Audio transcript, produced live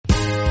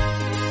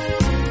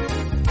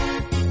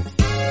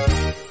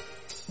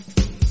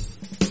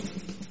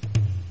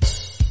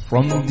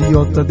From the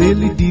altar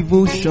daily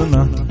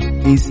devotional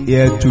is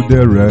here to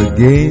there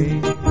again.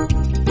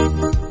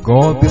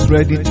 God is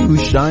ready to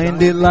shine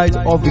the light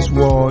of His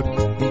word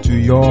into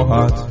your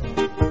heart.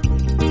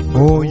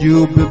 Oh,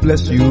 you'll be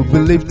blessed, you'll be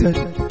lifted,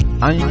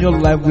 and your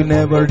life will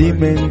never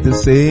remain the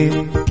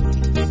same.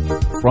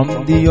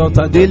 From the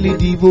altar daily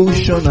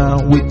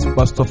devotional with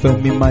Pastor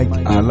Femi Mike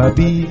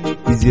Alabi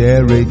is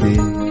here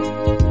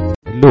again.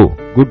 Hello,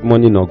 good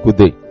morning or good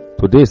day.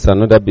 Today is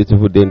another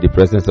beautiful day in the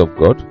presence of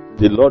God.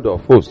 The Lord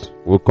of hosts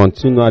will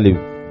continually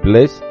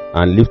bless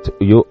and lift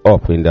you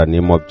up in the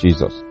name of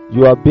Jesus.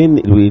 You have been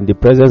in the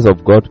presence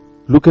of God,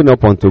 looking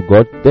up unto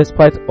God,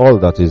 despite all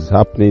that is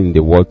happening in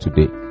the world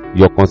today.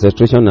 Your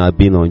concentration has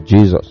been on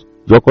Jesus.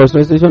 Your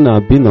concentration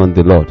has been on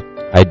the Lord.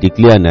 I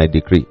declare and I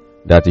decree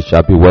that it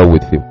shall be well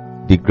with you.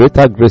 The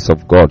greater grace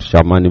of God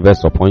shall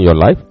manifest upon your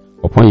life,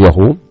 upon your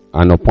home,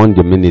 and upon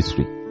the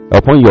ministry,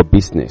 upon your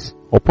business,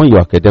 upon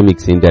your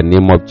academics in the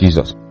name of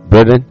Jesus.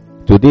 Brethren,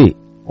 today,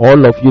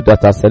 all of you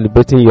that are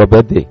celebrating your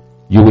birthday,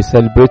 you will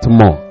celebrate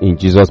more in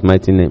Jesus'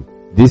 mighty name.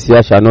 This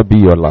year shall not be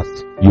your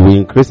last. You will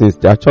increase in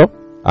stature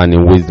and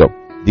in wisdom.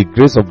 The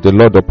grace of the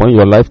Lord upon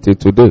your life till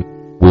today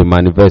will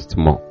manifest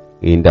more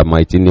in the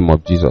mighty name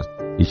of Jesus.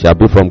 It shall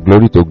be from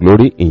glory to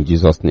glory in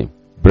Jesus' name.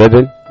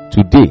 Brethren,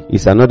 today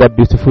is another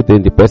beautiful day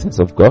in the presence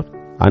of God,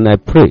 and I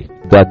pray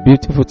that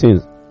beautiful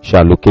things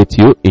shall locate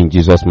you in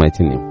Jesus'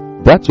 mighty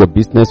name. That your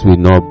business will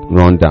not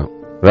run down,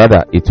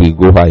 rather it will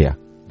go higher.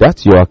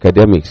 That your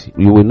academics,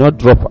 you will not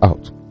drop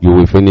out, you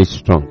will finish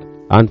strong.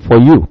 And for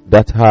you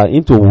that are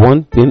into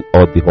one thing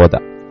or the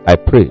other, I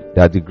pray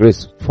that the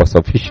grace for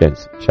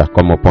sufficiency shall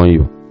come upon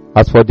you.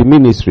 As for the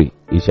ministry,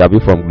 it shall be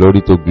from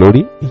glory to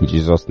glory in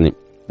Jesus' name.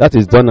 That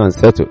is done and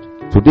settled.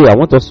 Today I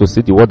want us to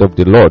see the word of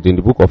the Lord in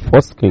the book of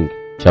 1 Kings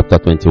chapter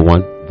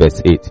 21 verse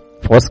 8.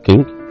 1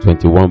 Kings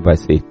 21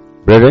 verse 8.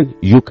 Brethren,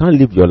 you can't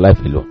live your life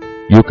alone.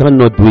 You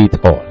cannot do it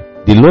all.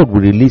 The Lord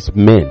will release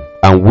men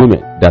and women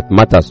that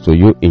matters to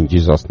you in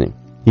Jesus' name.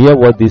 Hear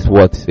what this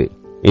word say.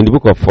 In the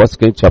book of 1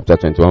 Kings chapter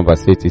 21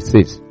 verse 8 it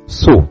says,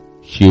 So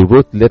she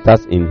wrote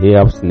letters in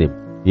Ahab's name,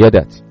 hear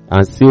that,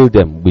 and sealed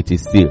them with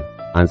his seal,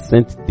 and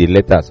sent the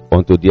letters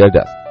unto the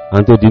elders,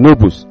 and to the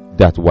nobles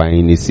that were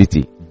in his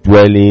city,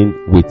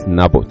 dwelling with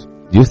Naboth.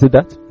 Do you see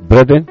that?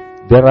 Brethren,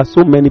 there are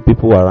so many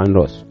people around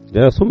us.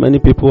 There are so many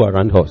people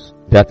around us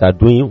that are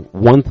doing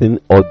one thing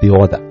or the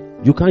other.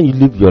 You can't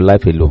live your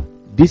life alone.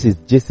 This is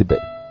Jezebel,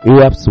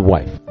 Ahab's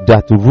wife,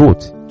 that wrote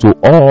to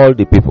all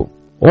the people.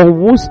 On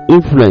whose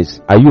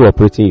influence are you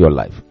operating your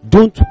life?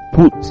 Don't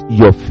put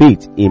your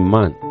faith in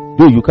man.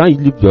 Though you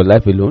can't live your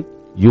life alone,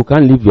 you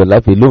can't live your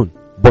life alone.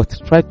 But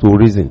try to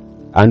reason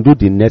and do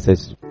the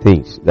necessary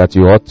things that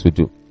you ought to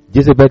do.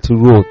 Jezebel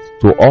wrote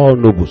to all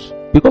nobles.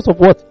 Because of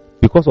what?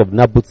 Because of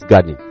Naboth's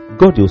garden.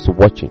 God is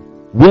watching.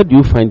 Where do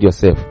you find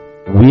yourself?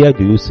 Where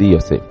do you see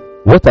yourself?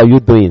 What are you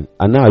doing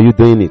and how are you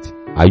doing it?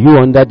 Are you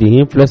under the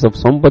influence of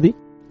somebody?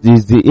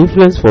 Is the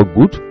influence for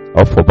good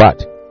or for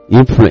bad?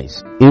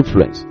 Influence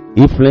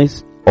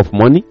of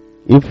money,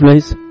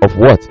 influence of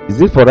what?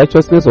 Is it for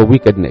righteousness or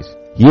wickedness?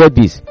 Hear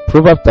this,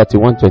 Proverbs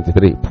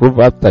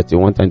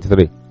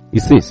 31:23.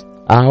 It says,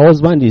 her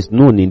husband is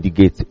known in the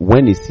gate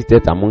when he is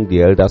seated among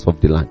the elders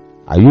of the land.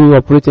 Are you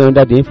operating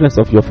under the influence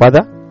of your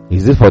father?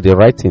 Is it for the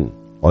right thing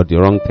or the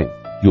wrong thing?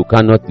 You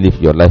cannot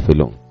live your life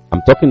alone.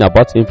 I'm talking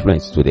about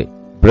influence today.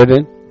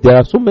 Brethren, there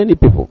are so many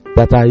people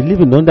that are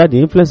living under the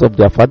influence of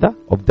their father,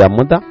 of their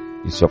mother.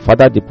 Is your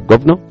father the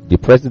governor, the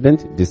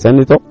president, the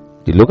senator,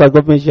 the local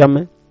government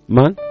chairman,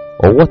 man,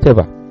 or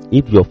whatever?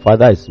 If your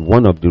father is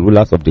one of the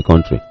rulers of the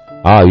country,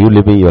 how are you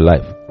living your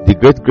life? The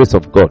great grace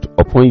of God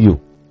upon you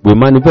will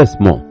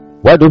manifest more.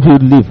 Why don't you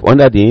live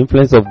under the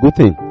influence of good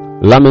things?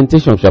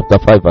 Lamentation chapter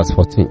 5 verse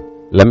 14.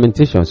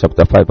 Lamentation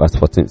chapter 5 verse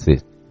 14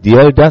 says, the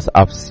elders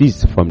have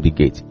ceased from the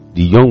gate,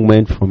 the young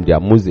men from their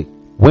music.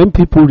 When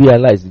people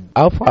realize,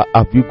 how far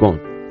have you gone?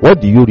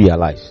 What do you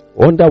realize?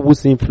 Under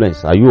whose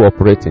influence are you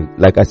operating?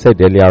 Like I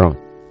said earlier on,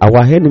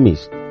 our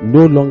enemies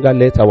no longer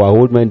let our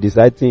old men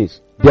decide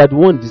things. They are the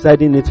one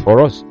deciding it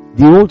for us.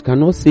 The old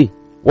cannot say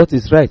what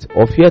is right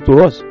or fair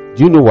to us.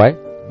 Do you know why?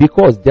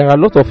 Because there are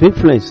a lot of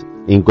influence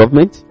in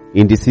government,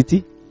 in the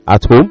city,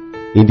 at home,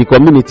 in the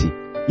community,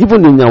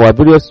 even in our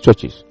various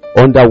churches.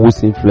 Under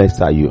whose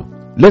influence are you?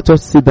 Let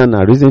us sit down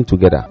and reason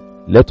together.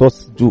 Let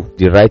us do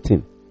the right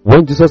thing.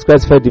 When Jesus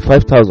Christ fed the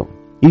 5,000,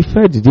 he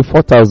fed the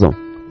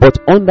 4,000. But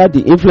under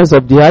the influence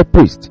of the high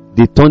priest,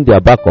 they turned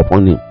their back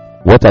upon him.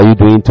 What are you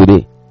doing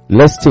today?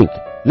 Let's think.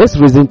 Let's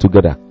reason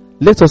together.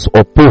 Let us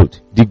uphold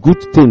the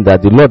good thing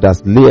that the Lord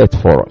has laid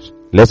for us.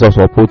 Let us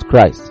uphold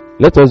Christ.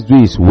 Let us do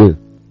His will.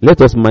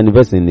 Let us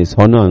manifest in His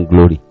honor and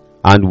glory.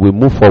 And we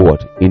move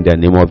forward in the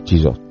name of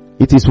Jesus.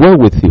 It is well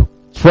with you.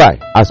 Try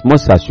as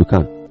much as you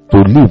can to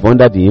live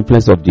under the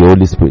influence of the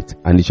Holy Spirit,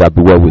 and it shall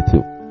be well with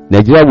you.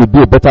 Nigeria will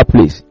be a better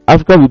place.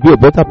 Africa will be a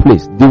better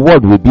place. The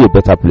world will be a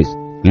better place.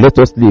 Let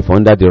us live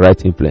under the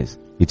right influence.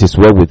 It is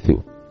well with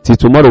you. Till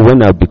tomorrow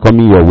when I'll be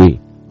coming your way,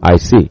 I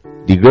say,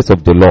 the grace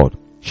of the Lord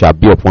shall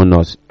be upon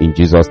us in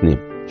Jesus'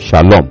 name.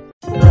 Shalom.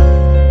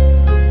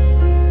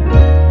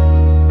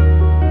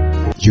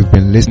 You've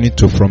been listening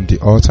to From the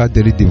Altar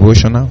Daily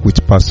Devotional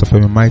with Pastor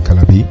Femi Mike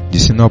Alabi, the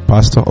Senior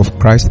Pastor of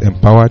Christ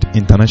Empowered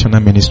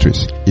International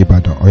Ministries,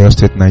 Ibadan, Oyo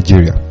State,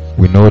 Nigeria.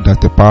 We know that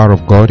the power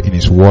of God in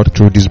His Word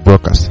through this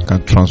broadcast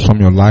can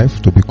transform your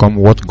life to become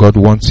what God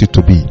wants you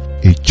to be,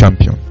 a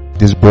champion.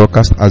 This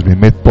broadcast has been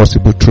made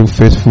possible through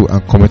faithful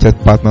and committed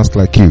partners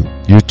like you.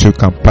 You too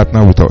can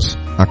partner with us.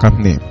 Account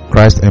name,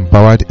 Christ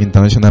Empowered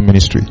International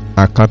Ministry.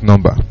 Account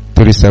number,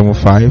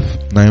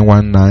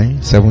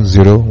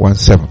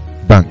 375-919-7017.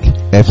 Bank,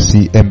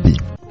 FCMB.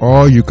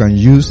 Or you can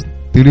use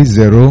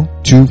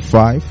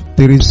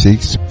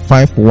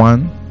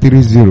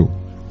 3025365130.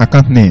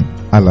 Account name,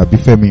 Alabi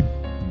Femi.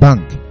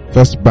 Bank,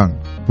 First Bank.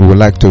 We would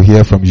like to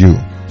hear from you.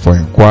 For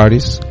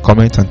inquiries,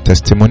 comments and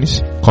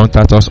testimonies,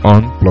 contact us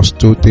on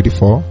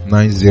 +234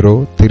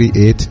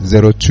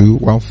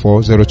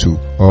 9038021402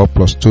 or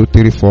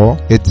 +234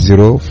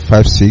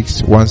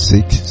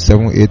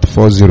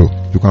 8056167840.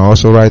 You can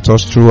also write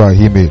us through our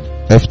email,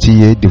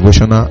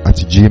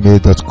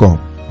 ftadevotional@gmail.com.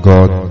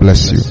 God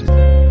bless you.